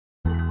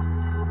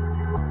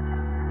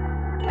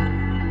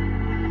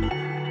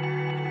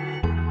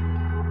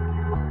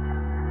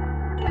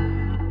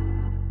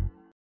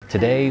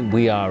Today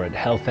we are at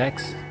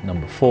HealthX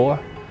number 4,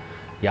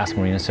 Yas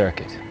Marina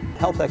Circuit.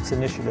 HealthX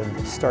initiative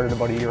started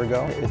about a year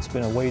ago. It's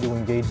been a way to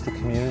engage the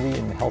community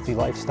in healthy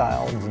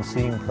lifestyles and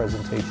seeing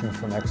presentations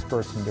from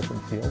experts in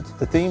different fields.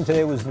 The theme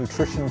today was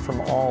nutrition from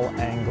all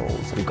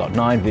angles. We've got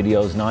 9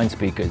 videos, 9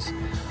 speakers,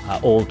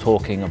 all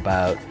talking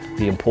about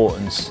the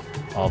importance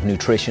of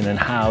nutrition and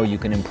how you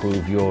can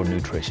improve your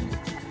nutrition.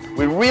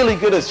 We're really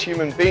good as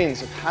human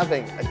beings of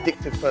having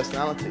addictive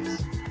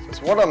personalities.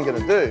 So what I'm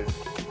going to do,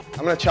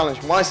 I'm going to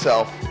challenge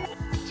myself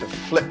to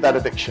flip that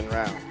addiction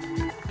around.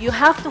 You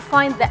have to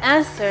find the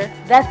answer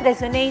that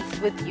resonates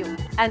with you,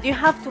 and you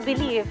have to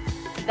believe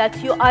that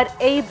you are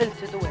able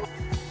to do it.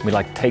 We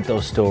like to take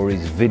those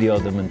stories, video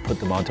them and put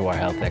them onto our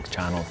HealthX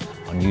channel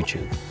on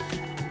YouTube.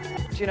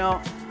 You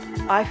know,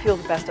 I feel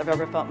the best I've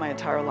ever felt my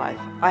entire life.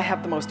 I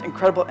have the most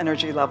incredible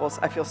energy levels.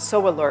 I feel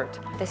so alert.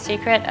 The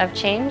secret of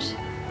change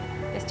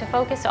is to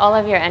focus all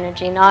of your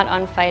energy not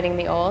on fighting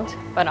the old,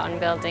 but on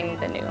building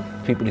the new.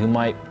 People who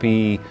might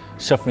be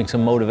suffering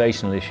some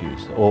motivational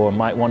issues or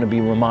might want to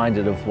be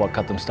reminded of what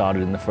got them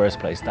started in the first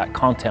place, that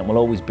content will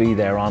always be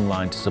there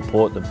online to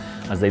support them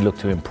as they look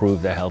to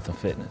improve their health and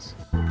fitness.